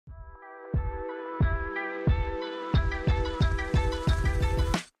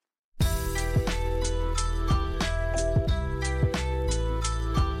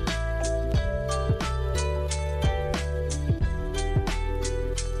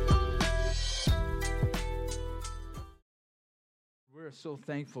are so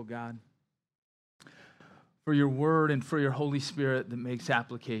thankful, God, for your word and for your Holy Spirit that makes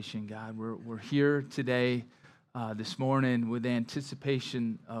application, God. We're here today, this morning, with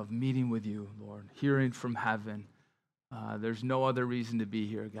anticipation of meeting with you, Lord, hearing from heaven. There's no other reason to be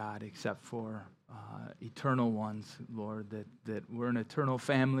here, God, except for eternal ones, Lord, that we're an eternal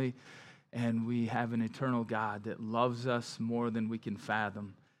family and we have an eternal God that loves us more than we can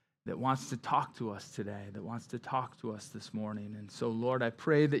fathom, that wants to talk to us today, that wants to talk to us this morning. And so, Lord, I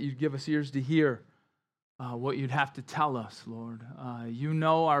pray that you'd give us ears to hear what you'd have to tell us, Lord. You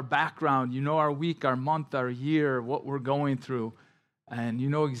know our background, you know our week, our month, our year, what we're going through, and you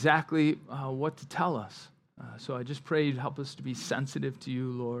know exactly what to tell us. So I just pray you'd help us to be sensitive to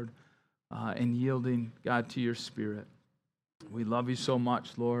you, Lord, and yielding, God, to your Spirit. We love you so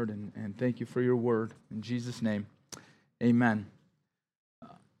much, Lord, and thank you for your word. In Jesus' name, amen.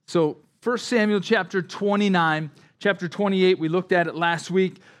 So 1 Samuel chapter 29, chapter 28, we looked at it last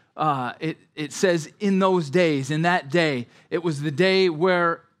week. It says, in those days, in that day, it was the day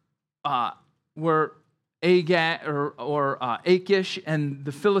where Achish and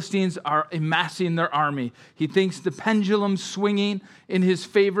the Philistines are amassing their army. He thinks the pendulum's swinging in his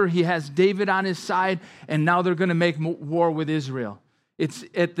favor. He has David on his side, and now they're going to make war with Israel. It's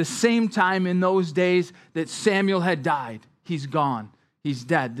at the same time in those days that Samuel had died. He's gone. He's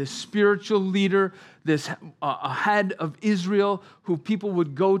dead. This spiritual leader, this head of Israel who people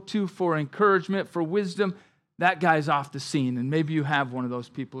would go to for encouragement, for wisdom, that guy's off the scene. And maybe you have one of those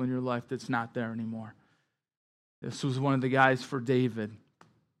people in your life that's not there anymore. This was one of the guys for David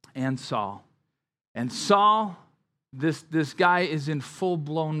and Saul. And Saul, this guy is in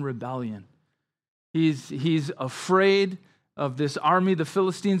full-blown rebellion. He's afraid of this army. The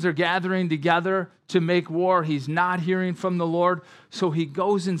Philistines are gathering together to make war. He's not hearing from the Lord. So he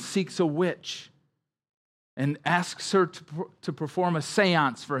goes and seeks a witch and asks her to perform a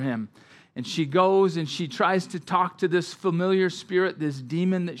seance for him. And she goes and she tries to talk to this familiar spirit, this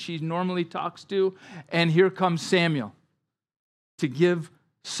demon that she normally talks to. And here comes Samuel to give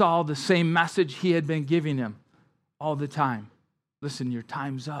Saul the same message he had been giving him all the time. Listen, your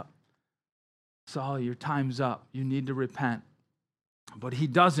time's up. Saul, your time's up. You need to repent. But he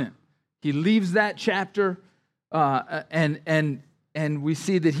doesn't. He leaves that chapter and we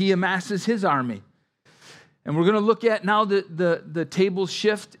see that he amasses his army. And we're going to look at now the tables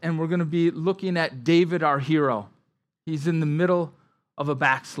shift, and we're going to be looking at David, our hero. He's in the middle of a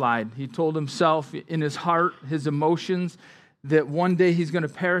backslide. He told himself in his heart, his emotions, that one day he's going to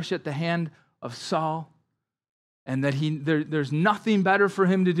perish at the hand of Saul, and that there's nothing better for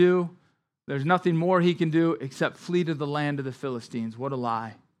him to do. There's nothing more he can do except flee to the land of the Philistines. What a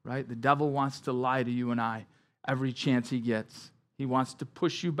lie, right? The devil wants to lie to you and I every chance he gets. He wants to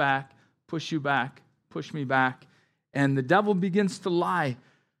push you back, push me back. And the devil begins to lie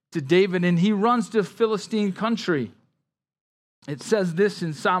to David, and he runs to Philistine country. It says this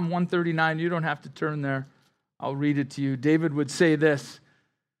in Psalm 139. You don't have to turn there. I'll read it to you. David would say this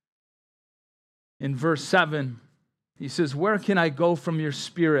in verse 7. He says, "Where can I go from your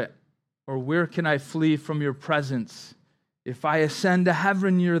spirit? Or where can I flee from your presence? If I ascend to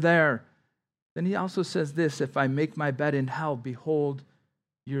heaven, you're there." Then he also says this, "If I make my bed in hell, behold,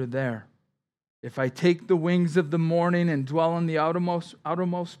 you're there. If I take the wings of the morning and dwell in the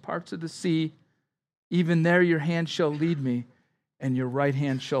outermost parts of the sea, even there your hand shall lead me, and your right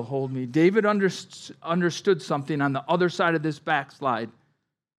hand shall hold me." David understood something on the other side of this backslide.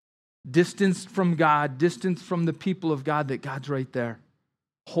 Distanced from God, distanced from the people of God, that God's right there,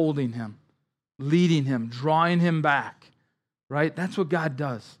 holding him, leading him, drawing him back, right? That's what God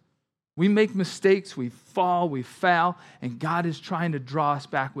does. We make mistakes, we fall, we fail, and God is trying to draw us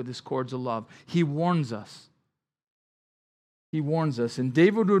back with his cords of love. He warns us. He warns us. And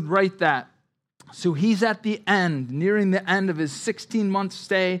David would write that. So he's at the end, nearing the end of his 16-month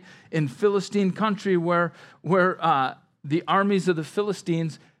stay in Philistine country where the armies of the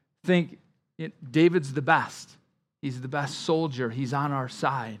Philistines think David's the best. He's the best soldier. He's on our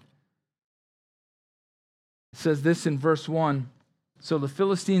side. It says this in verse 1. "So the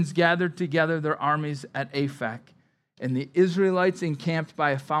Philistines gathered together their armies at Aphek, and the Israelites encamped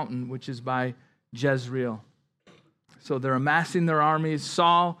by a fountain, which is by Jezreel." So they're amassing their armies.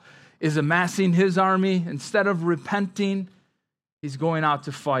 Saul is amassing his army. Instead of repenting, he's going out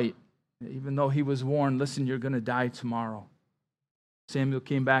to fight. Even though he was warned, listen, you're going to die tomorrow. Samuel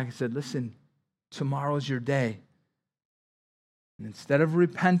came back and said, listen, tomorrow's your day. And instead of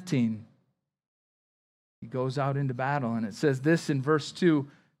repenting, he goes out into battle. And it says this in verse 2.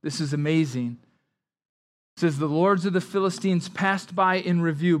 This is amazing. It says, "The lords of the Philistines passed by in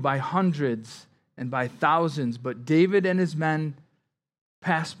review by hundreds and by thousands, but David and his men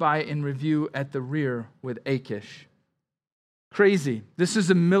pass by in review at the rear with Achish. Crazy. This is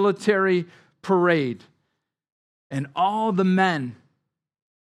a military parade. And all the men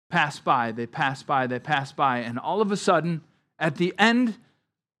pass by. They pass by. They pass by. And all of a sudden, at the end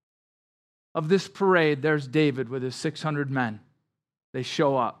of this parade, there's David with his 600 men. They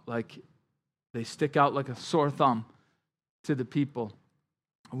show up like they stick out like a sore thumb to the people.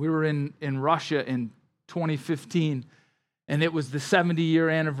 We were in Russia in 2015, and it was the 70-year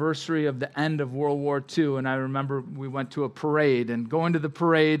anniversary of the end of World War II. And I remember we went to a parade, and going to the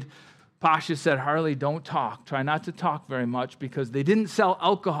parade, Pasha said, Harley, don't talk. Try not to talk very much, because they didn't sell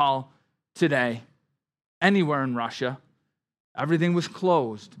alcohol today anywhere in Russia. Everything was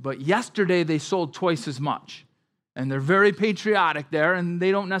closed. But yesterday they sold twice as much. And they're very patriotic there, and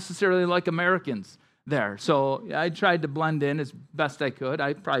they don't necessarily like Americans there. So I tried to blend in as best I could.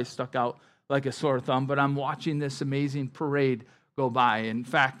 I probably stuck out like a sore thumb, but I'm watching this amazing parade go by. In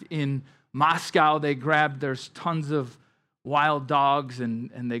fact, in Moscow, there's tons of wild dogs,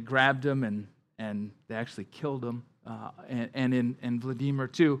 and they grabbed them, and they actually killed them. And in Vladimir,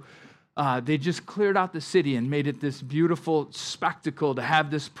 too. They just cleared out the city and made it this beautiful spectacle to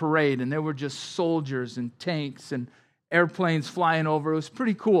have this parade. And there were just soldiers and tanks and airplanes flying over. It was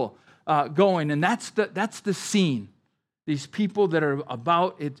pretty cool going. And that's the scene. These people that are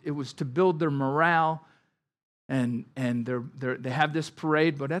about it. It was to build their morale, and they have this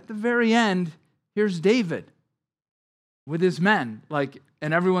parade. But at the very end, here's David with his men.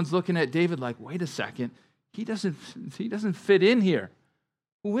 And everyone's looking at David like, wait a second, he doesn't fit in here.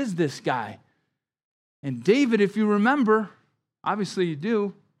 Who is this guy? And David, if you remember, obviously you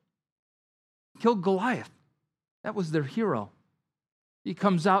do, killed Goliath. That was their hero. He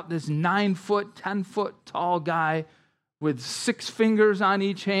comes out, this 9-foot, 10-foot tall guy with 6 fingers on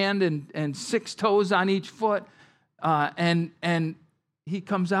each hand and 6 toes on each foot. And he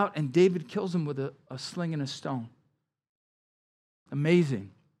comes out, and David kills him with a sling and a stone. Amazing.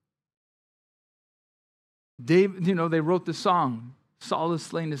 David, they wrote the song, Saul has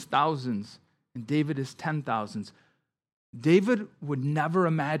slain his thousands, and David his 10,000s. David would never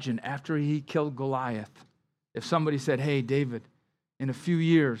imagine after he killed Goliath, if somebody said, hey, David, in a few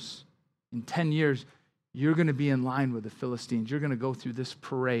years, in 10 years, you're going to be in line with the Philistines. You're going to go through this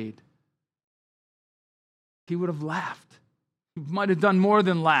parade. He would have laughed. He might have done more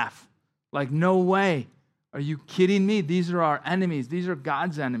than laugh. Like, no way. Are you kidding me? These are our enemies. These are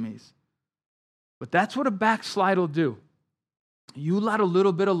God's enemies. But that's what a backslide will do. You let a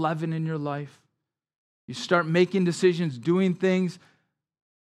little bit of leaven in your life. You start making decisions, doing things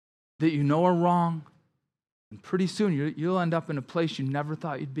that you know are wrong. And pretty soon you'll end up in a place you never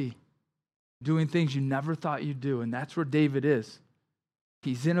thought you'd be. Doing things you never thought you'd do. And that's where David is.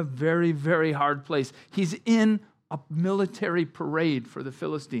 He's in a very, very hard place. He's in a military parade for the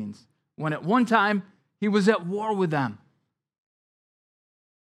Philistines, when at one time he was at war with them.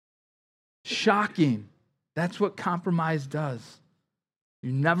 Shocking. That's what compromise does.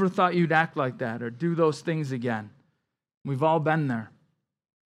 You never thought you'd act like that or do those things again. We've all been there.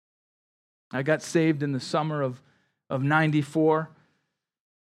 I got saved in the summer of 94,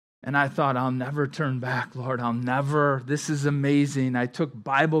 and I thought, I'll never turn back, Lord. I'll never. This is amazing. I took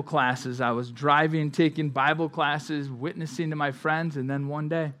Bible classes. I was driving, taking Bible classes, witnessing to my friends, and then one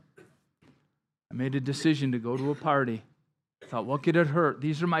day, I made a decision to go to a party. I thought, what could it hurt?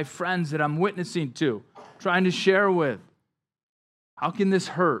 These are my friends that I'm witnessing to, trying to share with. How can this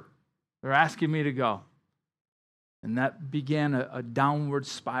hurt? They're asking me to go. And that began a downward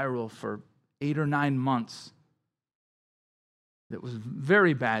spiral for 8 or 9 months. That was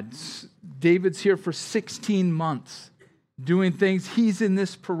very bad. David's here for 16 months doing things. He's in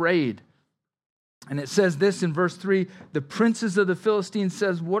this parade. And it says this in verse 3, the princes of the Philistines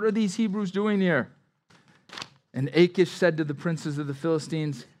says, what are these Hebrews doing here? And Achish said to the princes of the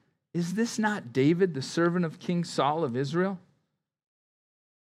Philistines, is this not David, the servant of King Saul of Israel,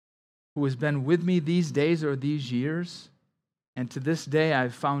 who has been with me these days or these years? And to this day I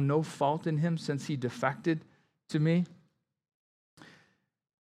have found no fault in him since he defected to me.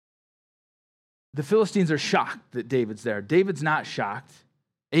 The Philistines are shocked that David's there. David's not shocked.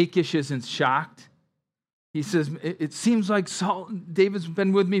 Achish isn't shocked. He says, it seems like David's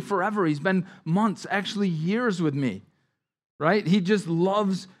been with me forever. He's been months, actually years with me, right? He just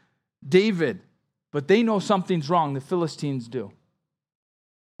loves David. But they know something's wrong. The Philistines do.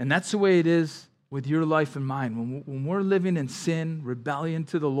 And that's the way it is with your life and mine. When we're living in sin, rebellion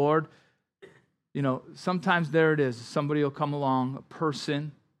to the Lord, sometimes there it is. Somebody will come along, a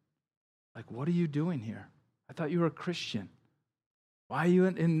person, like, what are you doing here? I thought you were a Christian. Why are you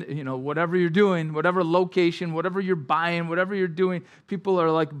in whatever you're doing, whatever location, whatever you're buying, whatever you're doing, people are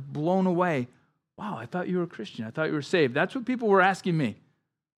like blown away. Wow, I thought you were a Christian. I thought you were saved. That's what people were asking me.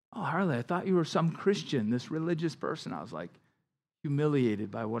 Oh, Harley, I thought you were some Christian, this religious person. I was like humiliated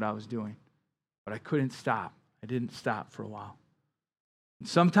by what I was doing. But I couldn't stop. I didn't stop for a while. And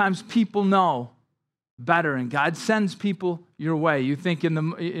sometimes people know better, and God sends people your way. You think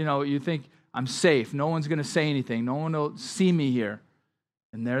you think I'm safe. No one's going to say anything. No one will see me here.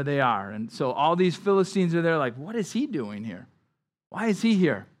 And there they are. And so all these Philistines are there like, what is he doing here? Why is he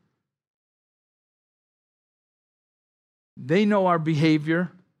here? They know our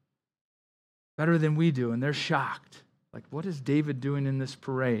behavior better than we do, and they're shocked. Like, what is David doing in this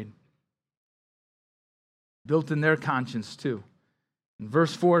parade? Built in their conscience too. And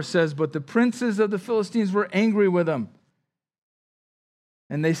verse 4 says, but the princes of the Philistines were angry with him.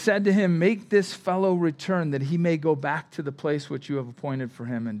 And they said to him, make this fellow return that he may go back to the place which you have appointed for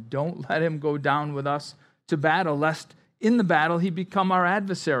him. And don't let him go down with us to battle, lest in the battle he become our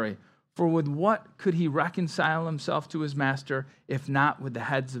adversary. For with what could he reconcile himself to his master, if not with the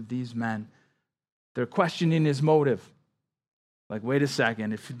heads of these men? They're questioning his motive. Like, wait a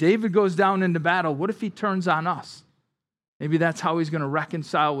second, if David goes down into battle, what if he turns on us? Maybe that's how he's going to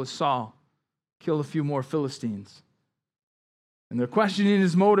reconcile with Saul, kill a few more Philistines. And they're questioning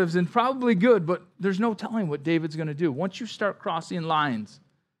his motives, and probably good, but there's no telling what David's going to do. Once you start crossing lines,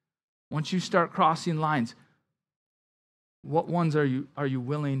 what ones are you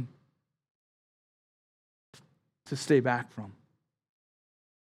willing to stay back from?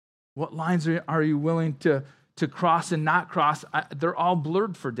 What lines are you willing to cross and not cross? They're all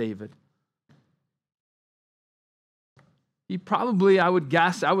blurred for David. He probably, I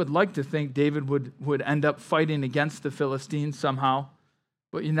would like to think David would end up fighting against the Philistines somehow,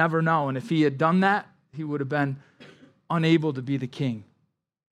 but you never know. And if he had done that, he would have been unable to be the king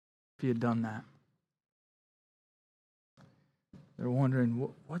if he had done that. They're wondering,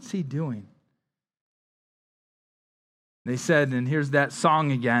 what's he doing? They said, and here's that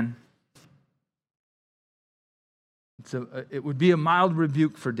song again. It would be a mild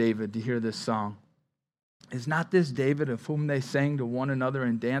rebuke for David to hear this song. Is not this David of whom they sang to one another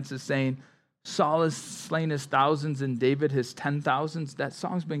in dances, saying, Saul has slain his thousands and David his 10,000s? That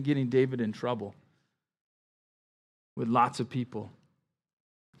song's been getting David in trouble with lots of people.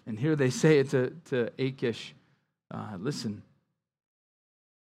 And here they say it to Achish, listen,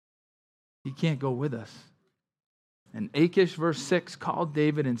 he can't go with us. And Achish, verse 6, called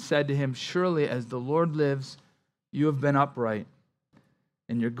David and said to him, surely as the Lord lives, you have been upright,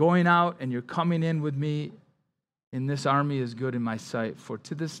 and you're going out and you're coming in with me in this army is good in my sight. For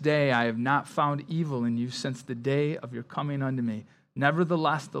to this day I have not found evil in you since the day of your coming unto me.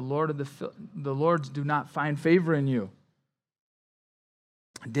 Nevertheless, the Lords do not find favor in you.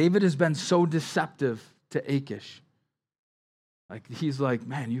 David has been so deceptive to Achish. He's like,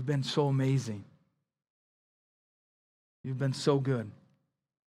 man, you've been so amazing. You've been so good.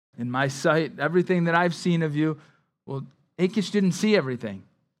 In my sight, everything that I've seen of you, well, Achish didn't see everything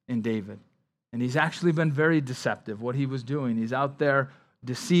in David. And he's actually been very deceptive, what he was doing. He's out there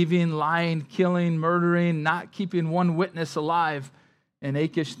deceiving, lying, killing, murdering, not keeping one witness alive. And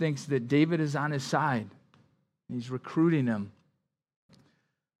Achish thinks that David is on his side. He's recruiting him.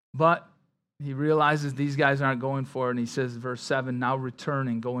 But he realizes these guys aren't going for it. And he says, verse 7, now return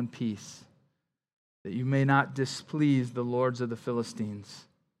and go in peace, that you may not displease the lords of the Philistines.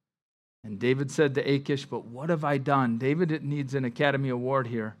 And David said to Achish, but what have I done? David needs an Academy Award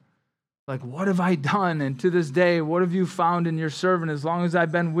here. Like, what have I done? And to this day, what have you found in your servant as long as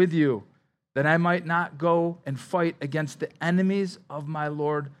I've been with you, that I might not go and fight against the enemies of my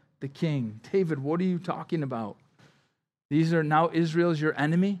Lord the king? David, what are you talking about? These are now Israel's your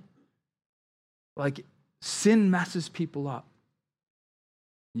enemy? Like, sin messes people up.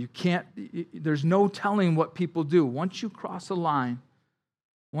 There's no telling what people do. Once you cross a line,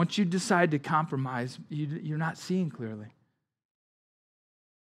 once you decide to compromise, you're not seeing clearly.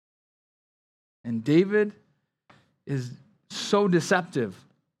 And David is so deceptive.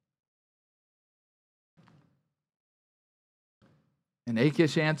 And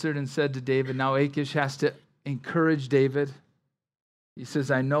Achish answered and said to David, now Achish has to encourage David. He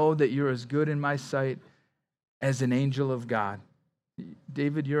says, I know that you're as good in my sight as an angel of God.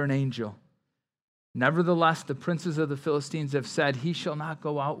 David, you're an angel. Nevertheless, the princes of the Philistines have said, he shall not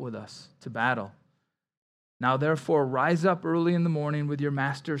go out with us to battle. Now therefore, rise up early in the morning with your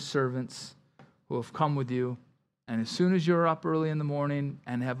master's servants who have come with you, and as soon as you're up early in the morning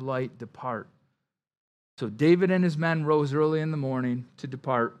and have light, depart. So David and his men rose early in the morning to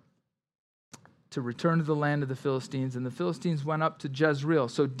depart. to return to the land of the Philistines, and the Philistines went up to Jezreel.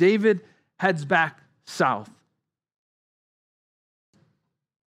 So David heads back south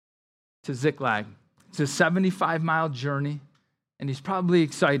to Ziklag. It's a 75-mile journey, and he's probably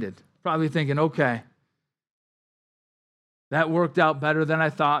excited, probably thinking, okay, that worked out better than I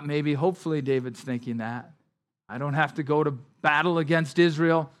thought. Maybe, hopefully, David's thinking that. I don't have to go to battle against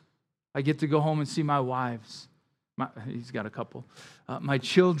Israel. I get to go home and see my wives. He's got a couple. My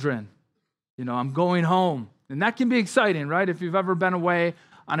children. I'm going home. And that can be exciting, right? If you've ever been away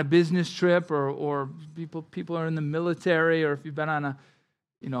on a business trip or people are in the military, or if you've been on a,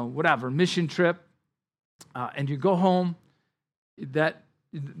 mission trip, and you go home, that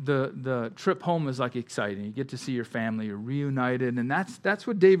the trip home is like exciting. You get to see your family, you're reunited, and that's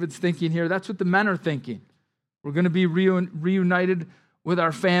what David's thinking here. That's what the men are thinking. We're going to be reunited with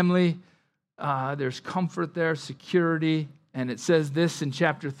our family. There's comfort there, security, and it says this in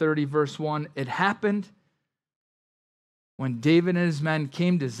chapter 30, verse 1. It happened when David and his men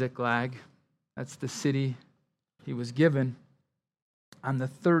came to Ziklag, that's the city he was given, on the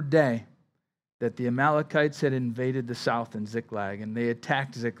third day, that the Amalekites had invaded the south in Ziklag, and they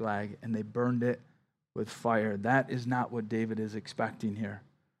attacked Ziklag, and they burned it with fire. That is not what David is expecting here.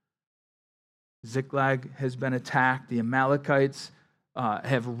 Ziklag has been attacked. The Amalekites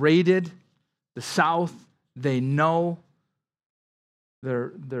have raided the south. They know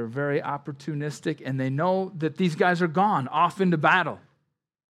they're very opportunistic, and they know that these guys are gone, off into battle.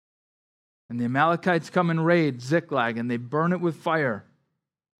 And the Amalekites come and raid Ziklag, and they burn it with fire.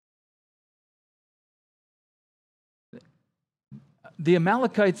 The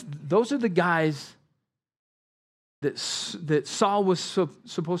Amalekites, those are the guys that Saul was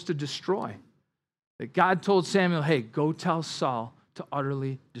supposed to destroy. That God told Samuel, hey, go tell Saul to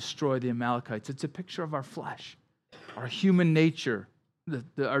utterly destroy the Amalekites. It's a picture of our flesh, our human nature,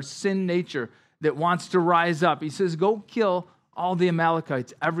 our sin nature that wants to rise up. He says, go kill all the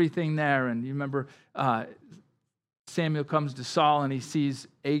Amalekites, everything there. And you remember Samuel comes to Saul and he sees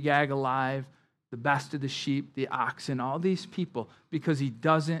Agag alive, the best of the sheep, the oxen, all these people, because he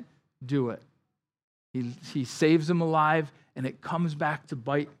doesn't do it. He saves them alive, and it comes back to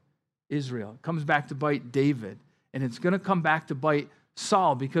bite Israel. It comes back to bite David. And it's going to come back to bite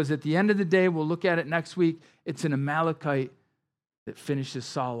Saul, because at the end of the day, we'll look at it next week, it's an Amalekite that finishes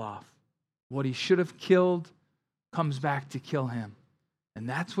Saul off. What he should have killed comes back to kill him. And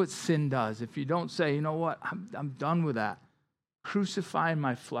that's what sin does. If you don't say, you know what, I'm done with that. Crucifying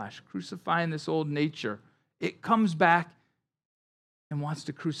my flesh, crucifying this old nature, it comes back and wants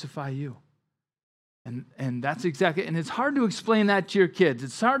to crucify you. And that's exactly, and it's hard to explain that to your kids.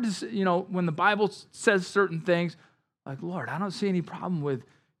 It's hard to, when the Bible says certain things, like, Lord, I don't see any problem with,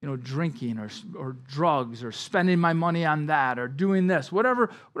 drinking or drugs or spending my money on that or doing this, whatever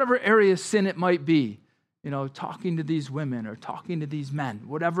area of sin it might be, talking to these women or talking to these men,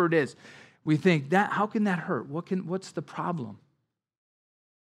 whatever it is. We think that, how can that hurt? What's the problem?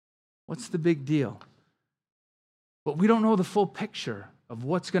 What's the big deal? But we don't know the full picture of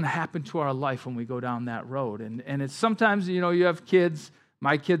what's going to happen to our life when we go down that road. And it's sometimes, you have kids,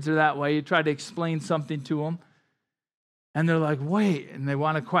 my kids are that way, you try to explain something to them, and they're like, wait, and they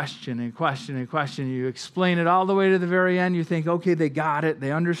want to question and question and question. You explain it all the way to the very end, you think, okay, they got it,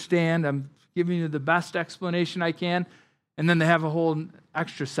 they understand, I'm giving you the best explanation I can, and then they have a whole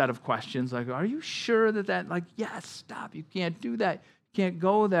extra set of questions, like, are you sure that, like, yes, stop, you can't do that. You can't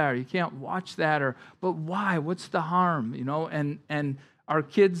go there. You can't watch that. But why? What's the harm? And our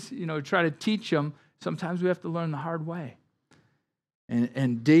kids, try to teach them. Sometimes we have to learn the hard way.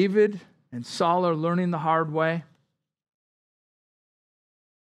 And David and Saul are learning the hard way.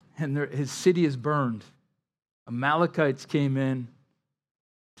 And his city is burned. Amalekites came in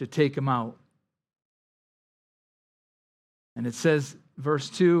to take him out. And it says, verse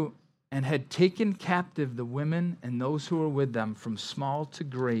 2, and had taken captive the women and those who were with them, from small to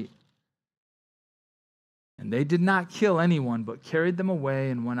great. And they did not kill anyone, but carried them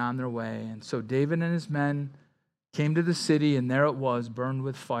away and went on their way. And so David and his men came to the city, and there it was, burned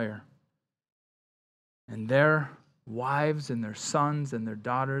with fire. And their wives and their sons and their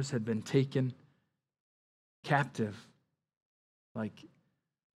daughters had been taken captive. Like,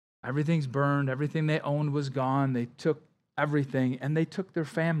 everything's burned, everything they owned was gone. They took everything, and they took their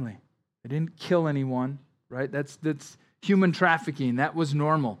family. They didn't kill anyone, right? That's human trafficking. That was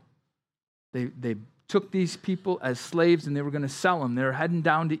normal. They took these people as slaves, and they were going to sell them. They're heading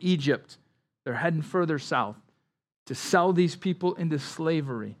down to Egypt. They're heading further south to sell these people into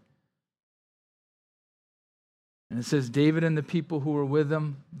slavery. And it says, David and the people who were with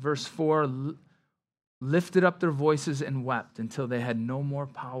him, verse 4, lifted up their voices and wept until they had no more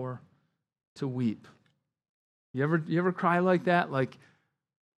power to weep. You ever cry like that? Like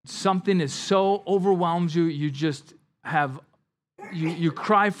something is so overwhelms you, you just have, you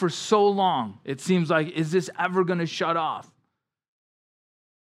cry for so long. It seems like, is this ever going to shut off?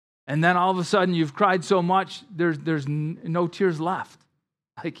 And then all of a sudden you've cried so much, there's no tears left.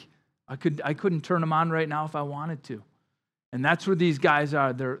 Like I couldn't turn them on right now if I wanted to. And that's where these guys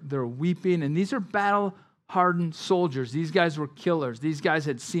are. They're weeping, and these are battle-hardened soldiers. These guys were killers. These guys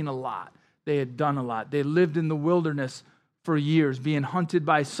had seen a lot. They had done a lot. They lived in the wilderness for years, being hunted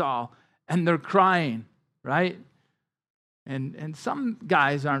by Saul, and they're crying, right? And some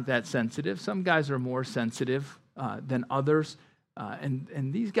guys aren't that sensitive. Some guys are more sensitive than others.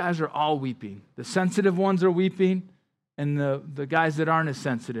 And these guys are all weeping. The sensitive ones are weeping, and the guys that aren't as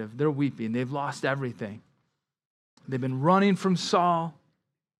sensitive, they're weeping. They've lost everything. They've been running from Saul,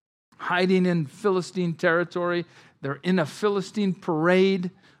 hiding in Philistine territory. They're in a Philistine parade.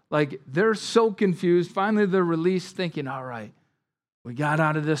 Like, they're so confused. Finally, they're released thinking, all right, we got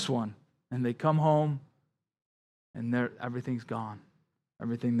out of this one. And they come home, and everything's gone.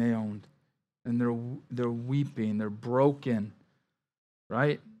 Everything they owned. And they're weeping. They're broken.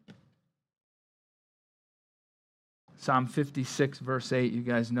 Right? Psalm 56, verse 8, you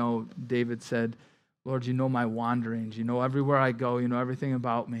guys know, David said, Lord, you know my wanderings. You know everywhere I go. You know everything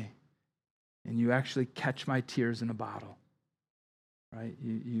about me. And you actually catch my tears in a bottle. Right?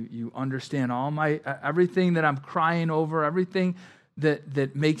 You understand everything that I'm crying over, everything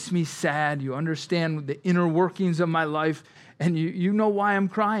that makes me sad. You understand the inner workings of my life, and you know why I'm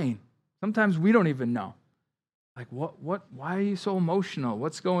crying. Sometimes we don't even know. Like, why are you so emotional?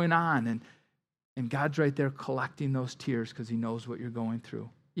 What's going on? And God's right there collecting those tears because he knows what you're going through.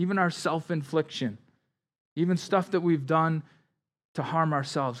 Even our self-infliction, even stuff that we've done to harm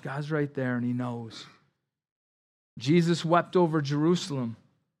ourselves, God's right there and he knows. Jesus wept over Jerusalem,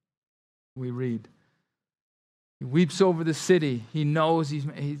 we read. He weeps over the city. He knows,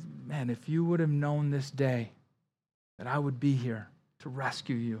 man, if you would have known this day that I would be here to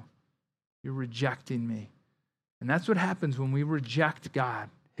rescue you, you're rejecting me. And that's what happens when we reject God,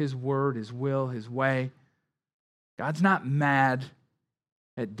 his word, his will, his way. God's not mad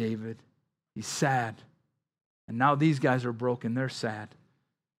at David. He's sad. And now these guys are broken. They're sad.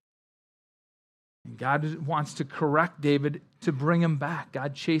 And God wants to correct David to bring him back.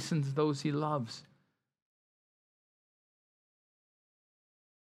 God chastens those he loves.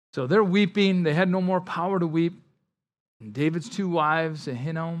 So they're weeping. They had no more power to weep. And David's two wives,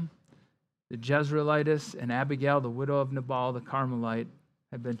 Ahinoam, the Jezreelitess, and Abigail, the widow of Nabal, the Carmelite,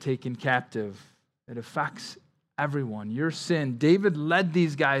 had been taken captive. It affects everyone. Your sin. David led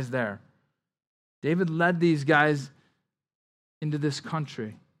these guys there. David led these guys into this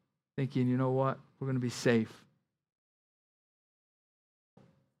country, thinking, you know what? We're going to be safe.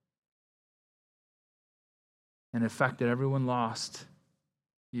 And it affected everyone lost,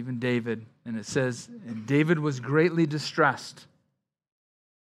 even David. And it says, and David was greatly distressed,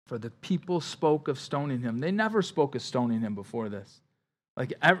 for the people spoke of stoning him. They never spoke of stoning him before this.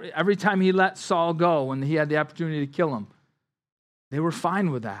 Like every time he let Saul go when he had the opportunity to kill him, they were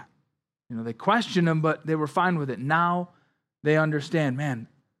fine with that. You know, they questioned him, but they were fine with it. Now they understand, man,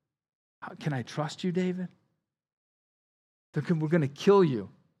 can I trust you, David? We're going to kill you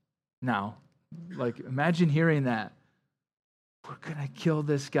now. Like, imagine hearing that. We're going to kill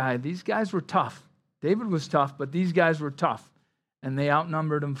this guy. These guys were tough. David was tough, but these guys were tough. And they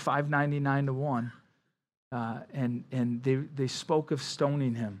outnumbered him 599 to 1. And they spoke of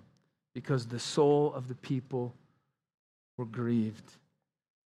stoning him because the soul of the people were grieved.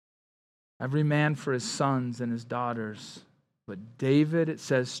 Every man for his sons and his daughters. But David, it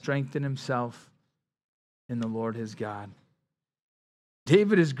says, strengthened himself in the Lord his God.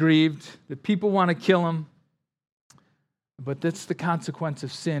 David is grieved. The people want to kill him. But that's the consequence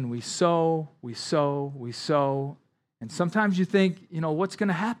of sin. We sow. And sometimes you think, you know, what's going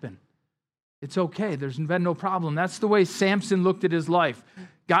to happen? It's okay. There's been no problem. That's the way Samson looked at his life.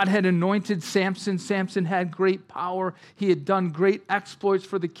 God had anointed Samson. Samson had great power. He had done great exploits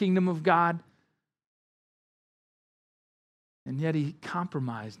for the kingdom of God. And yet he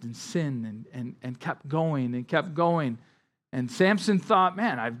compromised and sinned and kept going and kept going. And Samson thought,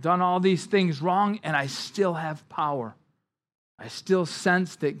 man, I've done all these things wrong and I still have power. I still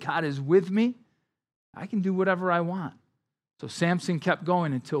sense that God is with me. I can do whatever I want. So Samson kept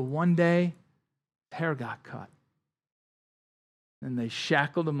going until one day, his hair got cut. And they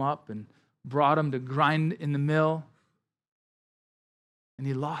shackled him up and brought him to grind in the mill. And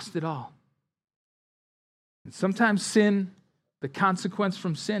he lost it all. And sometimes sin, the consequence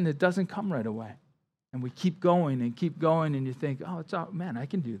from sin, it doesn't come right away. And we keep going, and you think, oh, it's all, man, I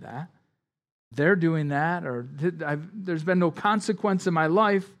can do that. they're doing that, or there's been no consequence in my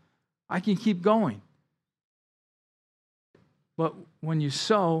life, I can keep going. But when you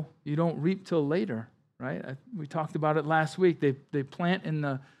sow, you don't reap till later, right? We talked about it last week. They plant in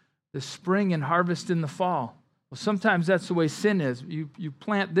the spring and harvest in the fall. Well, sometimes that's the way sin is. You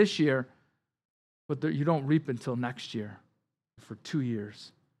plant this year, but you don't reap until next year for 2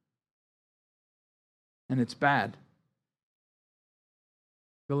 years. And it's bad.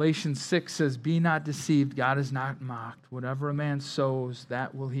 Galatians 6 says, "Be not deceived, God is not mocked. Whatever a man sows,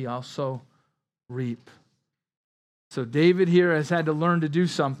 that will he also reap." So David here has had to learn to do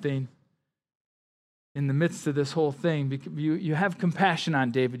something in the midst of this whole thing. You have compassion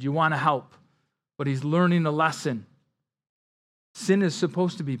on David. You want to help. But he's learning a lesson. Sin is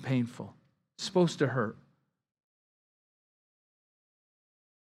supposed to be painful. It's supposed to hurt.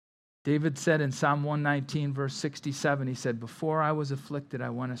 David said in Psalm 119, verse 67, he said, "Before I was afflicted, I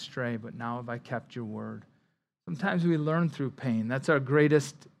went astray, but now have I kept your word." Sometimes we learn through pain. That's our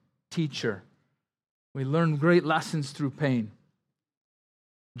greatest teacher. We learn great lessons through pain.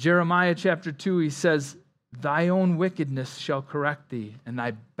 Jeremiah chapter 2, he says, "Thy own wickedness shall correct thee, and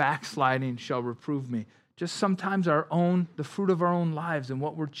thy backsliding shall reprove me." Just sometimes the fruit of our own lives and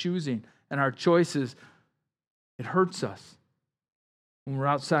what we're choosing and our choices, it hurts us when we're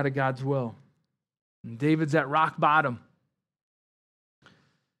outside of God's will. And David's at rock bottom,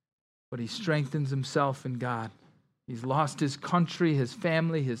 but he strengthens himself in God. He's lost his country, his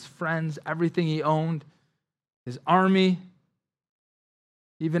family, his friends, everything he owned, his army.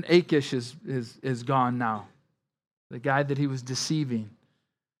 Even Achish is gone now, the guy that he was deceiving.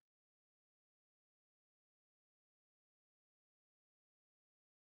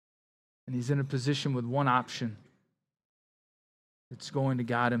 And he's in a position with one option. It's going to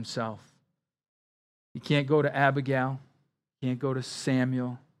God himself. He can't go to Abigail. He can't go to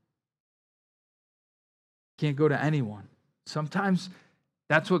Samuel. He can't go to anyone. Sometimes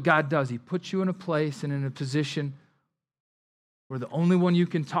that's what God does. He puts you in a place and in a position where the only one you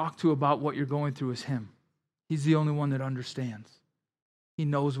can talk to about what you're going through is him. He's the only one that understands. He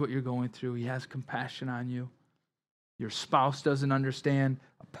knows what you're going through. He has compassion on you. Your spouse doesn't understand.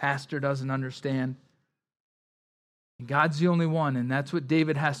 A pastor doesn't understand. And God's the only one, and that's what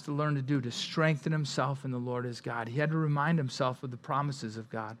David has to learn to do, to strengthen himself in the Lord his God. He had to remind himself of the promises of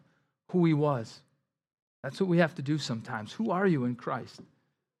God, who he was. That's what we have to do sometimes. Who are you in Christ?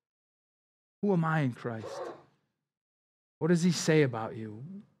 Who am I in Christ? What does he say about you?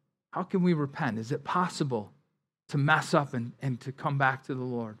 How can we repent? Is it possible to mess up and to come back to the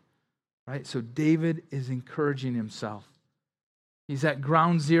Lord? Right? So David is encouraging himself. He's at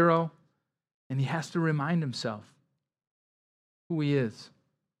ground zero, and he has to remind himself who he is.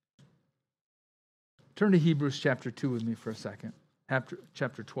 Turn to Hebrews chapter 2 with me for a second.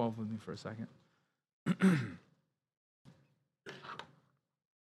 Chapter 12 with me for a second.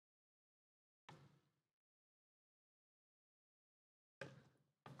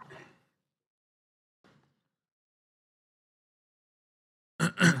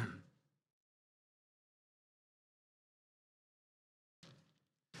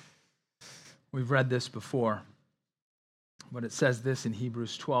 We've read this before, but it says this in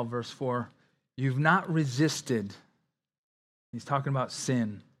Hebrews 12, verse 4. You've not resisted. He's talking about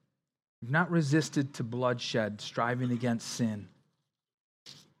sin. You've not resisted to bloodshed, striving against sin.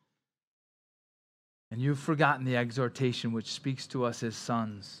 And you've forgotten the exhortation which speaks to us as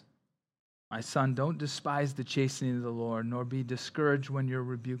sons. My son, don't despise the chastening of the Lord, nor be discouraged when you're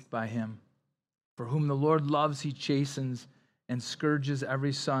rebuked by him. For whom the Lord loves, he chastens and scourges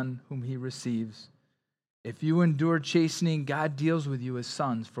every son whom he receives. If you endure chastening, God deals with you as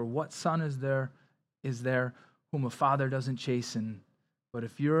sons. For what son is there whom a father doesn't chasten? But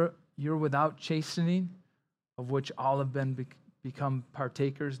if you're without chastening, of which all have become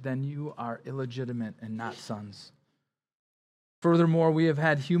partakers, then you are illegitimate and not sons. Furthermore, we have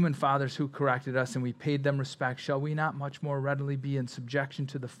had human fathers who corrected us, and we paid them respect. Shall we not much more readily be in subjection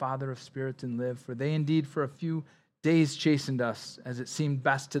to the Father of spirits and live? For they indeed for a few days chastened us, as it seemed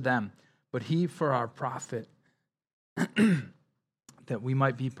best to them, but he for our profit, that we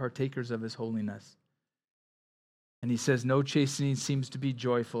might be partakers of his holiness. And he says, no chastening seems to be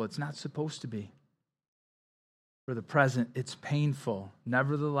joyful. It's not supposed to be. For the present, it's painful.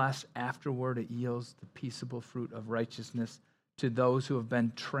 Nevertheless, afterward, it yields the peaceable fruit of righteousness to those who have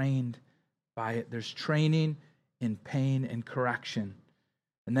been trained by it. There's training in pain and correction.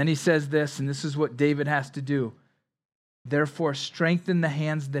 And then he says this, and this is what David has to do. Therefore, strengthen the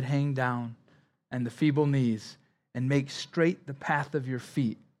hands that hang down and the feeble knees, and make straight the path of your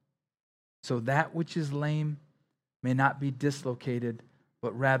feet, so that which is lame may not be dislocated,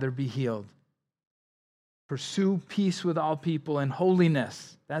 but rather be healed. Pursue peace with all people and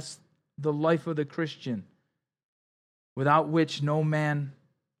holiness. That's the life of the Christian, without which no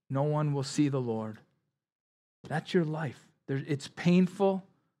one will see the Lord. That's your life. It's painful.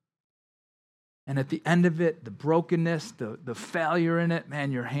 And at the end of it, the brokenness, the failure in it,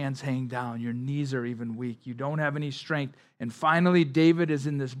 man, your hands hang down. Your knees are even weak. You don't have any strength. And finally, David is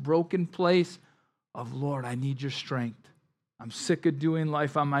in this broken place of, Lord, I need your strength. I'm sick of doing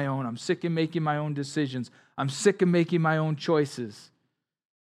life on my own. I'm sick of making my own decisions. I'm sick of making my own choices.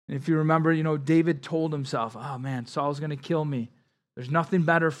 And if you remember, David told himself, oh man, Saul's going to kill me. There's nothing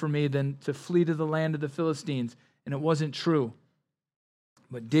better for me than to flee to the land of the Philistines. And it wasn't true.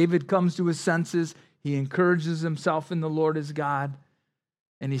 But David comes to his senses. He encourages himself in the Lord his God.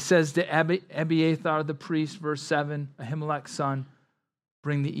 And he says to Abiathar the priest, verse 7, Ahimelech's son,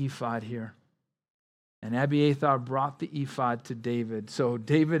 bring the ephod here. And Abiathar brought the ephod to David. So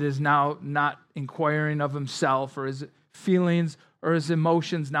David is now not inquiring of himself or his feelings or his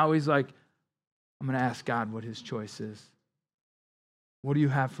emotions. Now he's like, I'm going to ask God what his choice is. What do you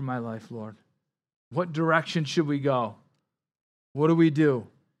have for my life, Lord? What direction should we go? What do we do?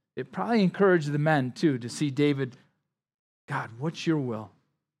 It probably encouraged the men, too, to see David, God, what's your will?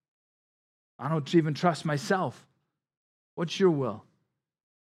 I don't even trust myself. What's your will?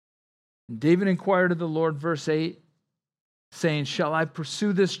 And David inquired of the Lord, verse 8, saying, shall I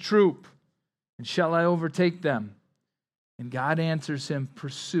pursue this troop? And shall I overtake them? And God answers him,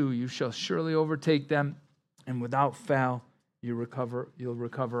 pursue, you shall surely overtake them, and without fail you'll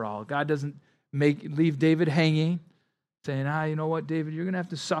recover all. God doesn't leave David hanging, saying, you know what, David, you're going to have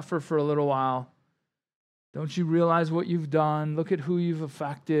to suffer for a little while. Don't you realize what you've done? Look at who you've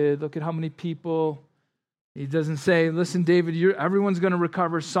affected. Look at how many people. He doesn't say, listen, David, everyone's going to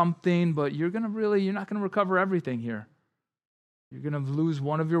recover something, but you're not going to recover everything here. You're going to lose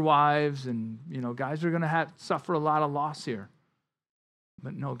one of your wives, and guys are going to suffer a lot of loss here.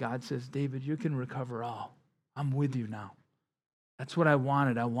 But no, God says, David, you can recover all. I'm with you now. That's what I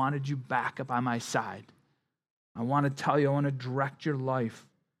wanted. I wanted you back up on my side. I want to tell you, I want to direct your life,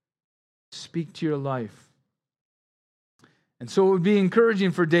 speak to your life. And so it would be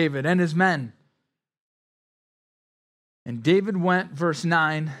encouraging for David and his men. And David went, verse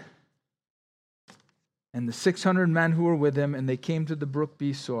 9, and the 600 men who were with him, and they came to the brook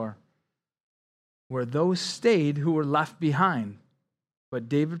Besor, where those stayed who were left behind. But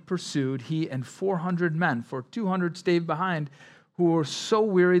David pursued, he and 400 men, for 200 stayed behind, who were so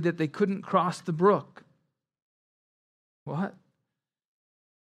weary that they couldn't cross the brook. What?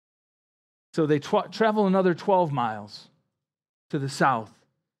 So they travel another 12 miles to the south,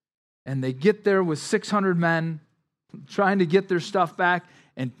 and they get there with 600 men trying to get their stuff back,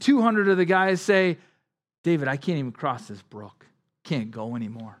 and 200 of the guys say, David, I can't even cross this brook. Can't go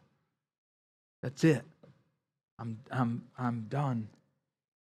anymore. That's it. I'm done.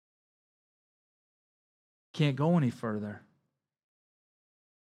 Can't go any further.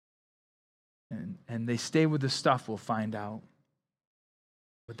 And they stay with the stuff, we'll find out.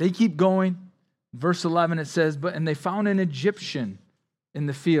 But they keep going. Verse 11, it says, and they found an Egyptian in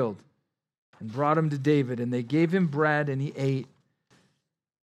the field and brought him to David, and they gave him bread, and he ate.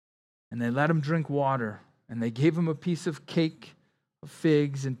 And they let him drink water, and they gave him a piece of cake of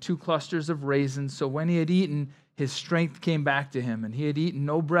figs and 2 clusters of raisins. So when he had eaten, his strength came back to him, and he had eaten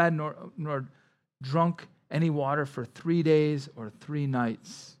no bread nor drunk any water for 3 days or 3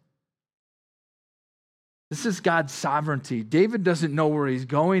 nights. This is God's sovereignty. David doesn't know where he's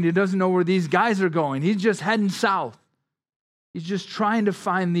going. He doesn't know where these guys are going. He's just heading south. He's just trying to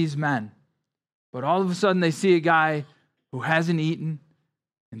find these men. But all of a sudden they see a guy who hasn't eaten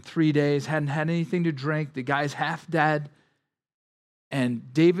in 3 days, hadn't had anything to drink. The guy's half dead.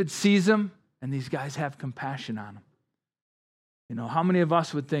 And David sees him, and these guys have compassion on him. How many of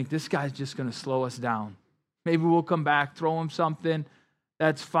us would think this guy's just going to slow us down? Maybe we'll come back, throw him something.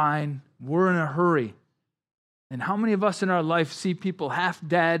 That's fine. We're in a hurry. And how many of us in our life see people half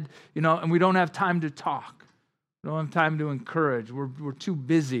dead, and we don't have time to talk. We don't have time to encourage. We're too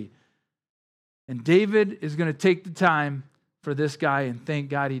busy. And David is going to take the time for this guy, and thank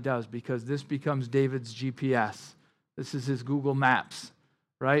God he does, because this becomes David's GPS. This is his Google Maps,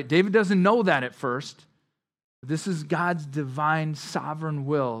 right? David doesn't know that at first. This is God's divine sovereign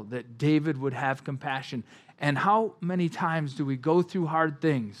will that David would have compassion. And how many times do we go through hard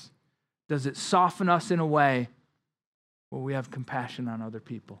things? Does it soften us in a way where we have compassion on other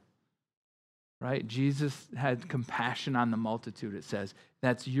people? Right? Jesus had compassion on the multitude, it says.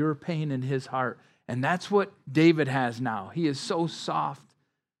 That's your pain in his heart. And that's what David has now. He is so soft.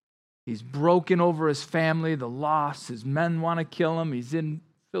 He's broken over his family, the loss. His men want to kill him. He's in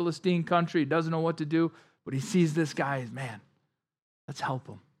Philistine country. He doesn't know what to do. But he sees this guy, man, let's help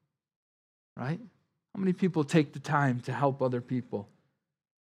him, right? How many people take the time to help other people?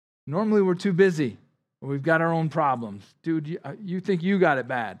 Normally we're too busy, or we've got our own problems. Dude, you think you got it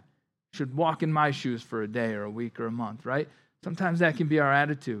bad. You should walk in my shoes for a day or a week or a month, right? Sometimes that can be our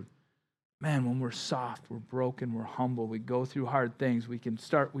attitude. Man, when we're soft, we're broken, we're humble, we go through hard things, we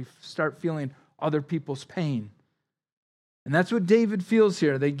start feeling other people's pain. And that's what David feels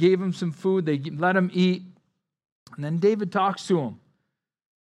here. They gave him some food, they let him eat, and then David talks to him.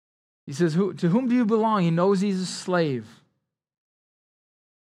 He says, to whom do you belong? He knows he's a slave.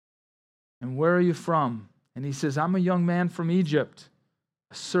 And where are you from? And he says, I'm a young man from Egypt,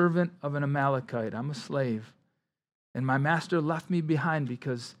 a servant of an Amalekite. I'm a slave. And my master left me behind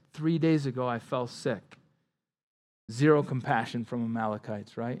because 3 days ago I fell sick. Zero compassion from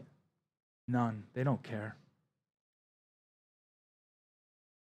Amalekites, right? None. They don't care.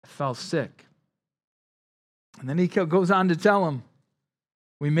 I fell sick. And then he goes on to tell him,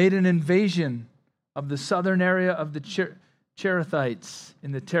 we made an invasion of the southern area of the Cherethites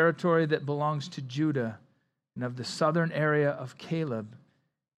in the territory that belongs to Judah, and of the southern area of Caleb,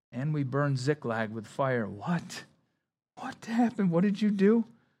 and we burned Ziklag with fire. What? What happened? What did you do?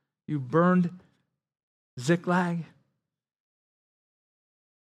 You burned Ziklag?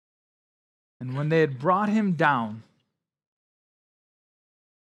 And when they had brought him down,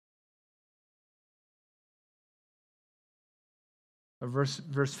 verse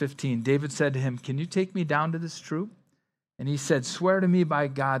 15, David said to him, can you take me down to this troop? And he said, swear to me by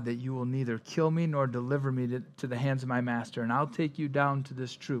God that you will neither kill me nor deliver me to the hands of my master, and I'll take you down to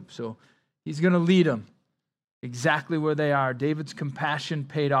this troop. So he's going to lead them exactly where they are. David's compassion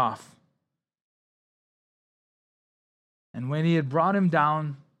paid off. And when he had brought him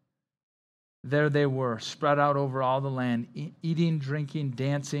down, there they were, spread out over all the land, eating, drinking,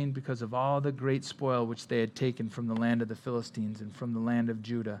 dancing, because of all the great spoil which they had taken from the land of the Philistines and from the land of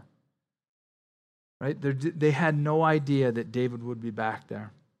Judah. Right? They had no idea that David would be back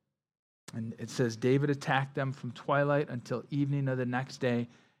there. And it says, David attacked them from twilight until evening of the next day,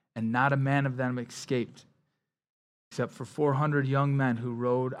 and not a man of them escaped, except for 400 young men who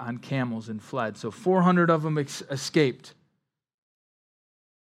rode on camels and fled. So 400 of them escaped.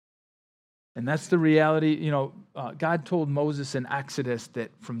 And that's the reality. God told Moses in Exodus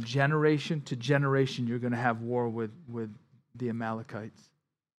that from generation to generation, you're going to have war with the Amalekites.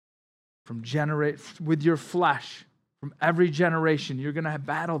 With your flesh, from every generation, you're going to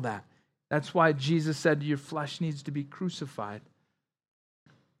battle that. That's why Jesus said your flesh needs to be crucified.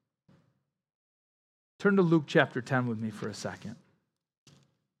 Turn to Luke chapter 10 with me for a second.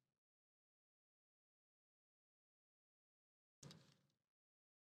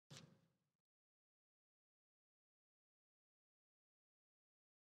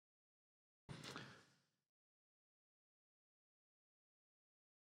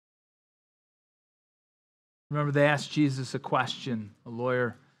 Remember, they asked Jesus a question. A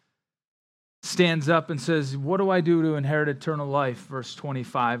lawyer stands up and says, what do I do to inherit eternal life? Verse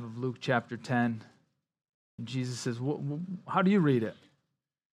 25 of Luke chapter 10. And Jesus says, how do you read it?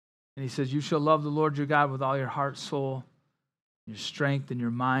 And he says, you shall love the Lord your God with all your heart, soul, your strength, and your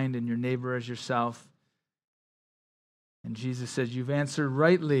mind, and your neighbor as yourself. And Jesus says, you've answered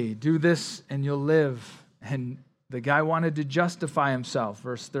rightly. Do this and you'll live. And the guy wanted to justify himself.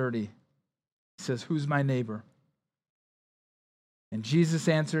 Verse 30. He says, who's my neighbor? And Jesus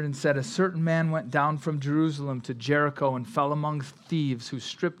answered and said, a certain man went down from Jerusalem to Jericho and fell among thieves who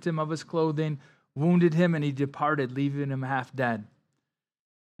stripped him of his clothing, wounded him, and he departed, leaving him half dead.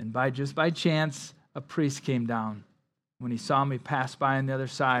 And just by chance, a priest came down. When he saw him, he passed by on the other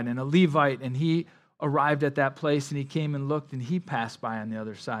side. And a Levite, and he arrived at that place, and he came and looked, and he passed by on the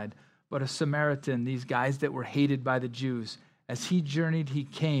other side. But a Samaritan, these guys that were hated by the Jews, as he journeyed, he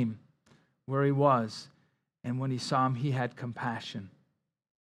came where he was, and when he saw him, he had compassion.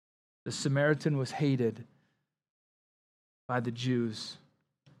 The Samaritan was hated by the Jews,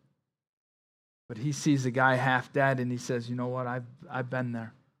 but he sees a guy half dead, and he says, you know what, I've been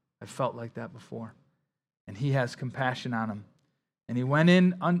there. I felt like that before. And he has compassion on him. And he went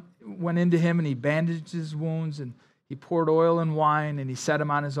into him, and he bandaged his wounds, and he poured oil and wine, and he set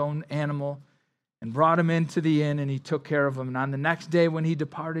him on his own animal, and brought him into the inn, and he took care of him. And on the next day when he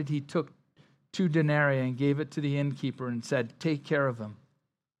departed, he took 2 denarii and gave it to the innkeeper and said, take care of him.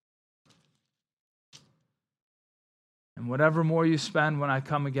 And whatever more you spend, when I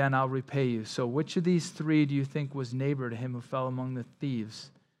come again, I'll repay you. So which of these 3 do you think was neighbor to him who fell among the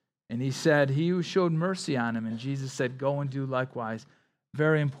thieves? And he said, he who showed mercy on him. And Jesus said, go and do likewise.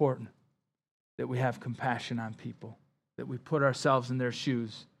 Very important that we have compassion on people, that we put ourselves in their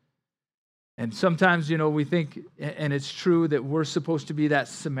shoes. And sometimes, we think, and it's true, that we're supposed to be that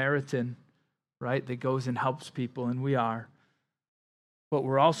Samaritan, right, that goes and helps people, and we are. But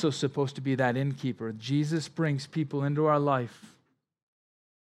we're also supposed to be that innkeeper. Jesus brings people into our life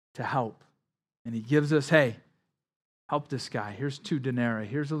to help. And he gives us, hey, help this guy. Here's 2 denarii.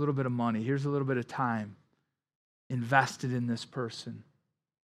 Here's a little bit of money. Here's a little bit of time invested in this person.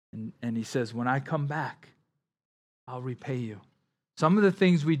 And he says, when I come back, I'll repay you. Some of the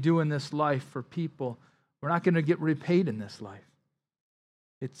things we do in this life for people, we're not going to get repaid in this life.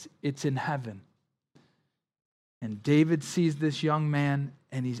 It's in heaven. And David sees this young man,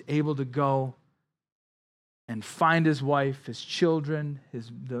 and he's able to go and find his wife, his children,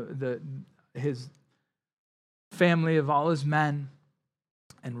 his family of all his men,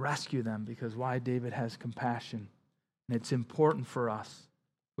 and rescue them. Because why? David has compassion. And it's important for us.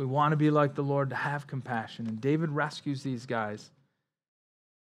 We want to be like the Lord, to have compassion. And David rescues these guys.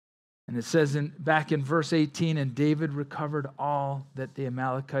 And it says back in verse 18, and David recovered all that the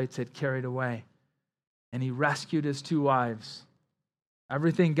Amalekites had carried away. And he rescued his 2 wives.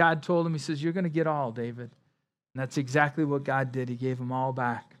 Everything God told him, he says, you're going to get all, David. And that's exactly what God did. He gave them all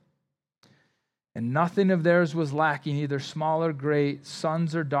back. And nothing of theirs was lacking, either small or great,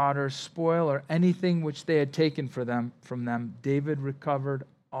 sons or daughters, spoil or anything which they had taken from them. David recovered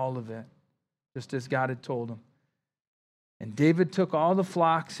all of it, just as God had told him. And David took all the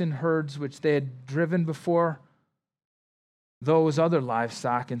flocks and herds which they had driven before those other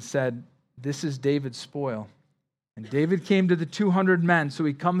livestock and said, this is David's spoil. And David came to the 200 men. So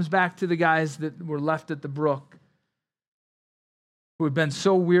he comes back to the guys that were left at the brook, who had been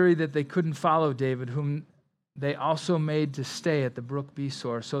so weary that they couldn't follow David, whom they also made to stay at the brook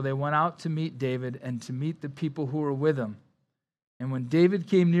Besor. So they went out to meet David and to meet the people who were with him. And when David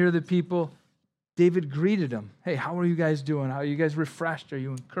came near the people, David greeted them. Hey, how are you guys doing? How are you guys refreshed? Are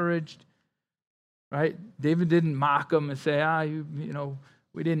you encouraged? Right? David didn't mock them and say,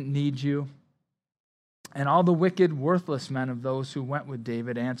 we didn't need you. And all the wicked, worthless men of those who went with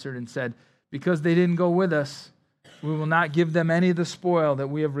David answered and said, because they didn't go with us, we will not give them any of the spoil that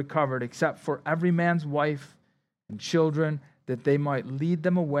we have recovered, except for every man's wife and children, that they might lead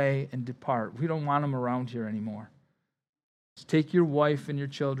them away and depart. We don't want them around here anymore. Just take your wife and your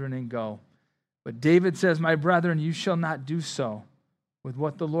children and go. But David says, my brethren, you shall not do so with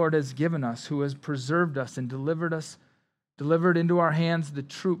what the Lord has given us, who has preserved us and delivered into our hands the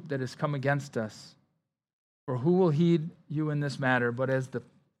troop that has come against us. For who will heed you in this matter? But as the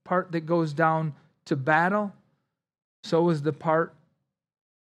part that goes down to battle, so is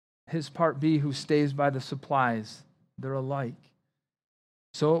his part B who stays by the supplies. They're alike.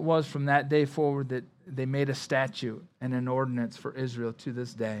 So it was from that day forward that they made a statute and an ordinance for Israel to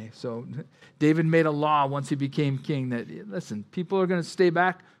this day. So David made a law once he became king that, listen, people are going to stay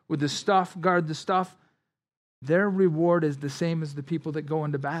back with the stuff, guard the stuff. Their reward is the same as the people that go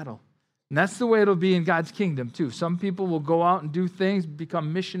into battle. And that's the way it'll be in God's kingdom too. Some people will go out and do things,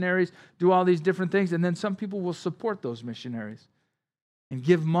 become missionaries, do all these different things, and then some people will support those missionaries and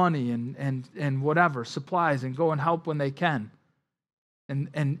give money and whatever, supplies, and go and help when they can.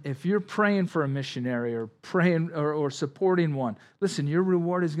 And if you're praying for a missionary or praying or supporting one, listen, your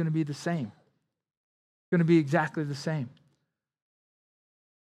reward is going to be the same. It's going to be exactly the same.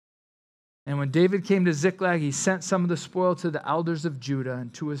 And when David came to Ziklag, he sent some of the spoil to the elders of Judah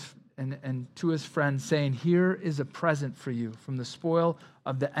and to his friends, saying, here is a present for you from the spoil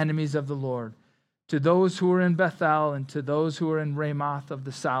of the enemies of the Lord. To those who are in Bethel, and to those who are in Ramoth of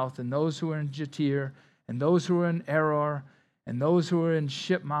the south, and those who are in Jatir, and those who are in Aror, and those who are in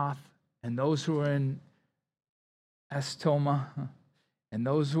Shipmoth, and those who are in Estoma, and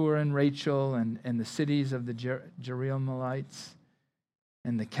those who are in Rachel, and the cities of the Jerahmeelites,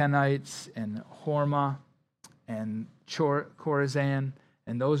 and the Kenites, and Hormah, and Chorazin,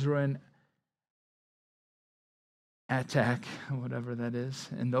 and those who are in Atak, whatever that is,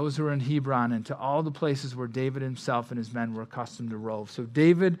 and those who are in Hebron, and to all the places where David himself and his men were accustomed to rove. So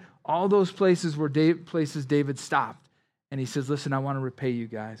David, all those places were places David stopped. And he says, listen, I want to repay you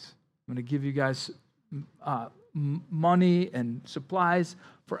guys. I'm going to give you guys money and supplies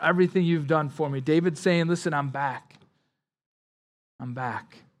for everything you've done for me. David's saying, listen, I'm back. I'm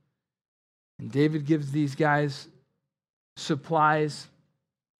back. And David gives these guys supplies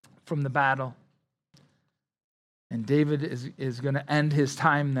from the battle. And David is going to end his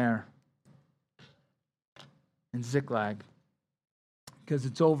time there in Ziklag because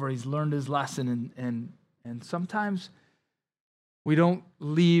it's over. He's learned his lesson. And sometimes we don't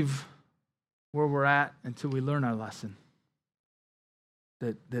leave where we're at until we learn our lesson.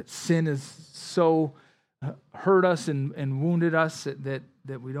 That sin has so hurt us and wounded us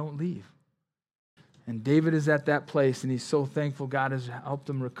that we don't leave. And David is at that place, and he's so thankful God has helped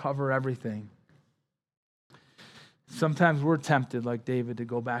him recover everything. Sometimes we're tempted, like David, to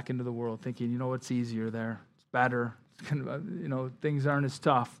go back into the world thinking, it's easier there. It's better. It's things aren't as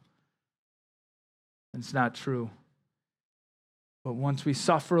tough. And it's not true. But once we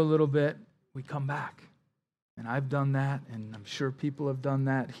suffer a little bit, we come back. And I've done that, and I'm sure people have done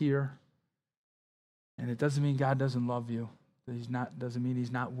that here. And it doesn't mean God doesn't love you. Doesn't mean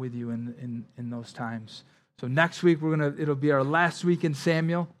he's not with you in those times. So next week, it'll be our last week in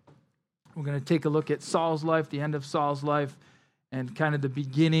Samuel. We're going to take a look at Saul's life, the end of Saul's life, and kind of the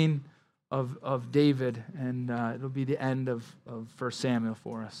beginning of David. And it'll be the end of 1 Samuel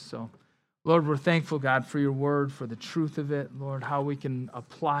for us. So, Lord, we're thankful, God, for your word, for the truth of it. Lord, how we can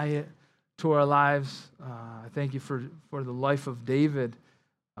apply it to our lives. I thank you for the life of David,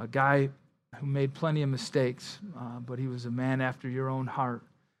 a guy who made plenty of mistakes, but he was a man after your own heart.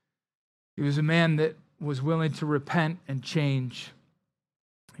 He was a man that was willing to repent and change.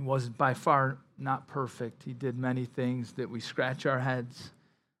 He was by far not perfect. He did many things that we scratch our heads,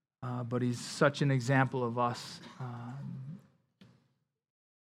 but he's such an example of us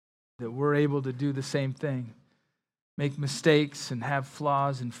that we're able to do the same thing, make mistakes and have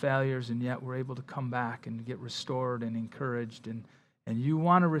flaws and failures, and yet we're able to come back and get restored and encouraged. And you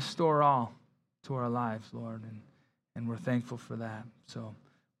want to restore all to our lives, Lord, and we're thankful for that. So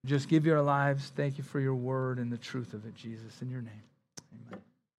just give you our lives. Thank you for your word and the truth of it, Jesus, in your name. Amen.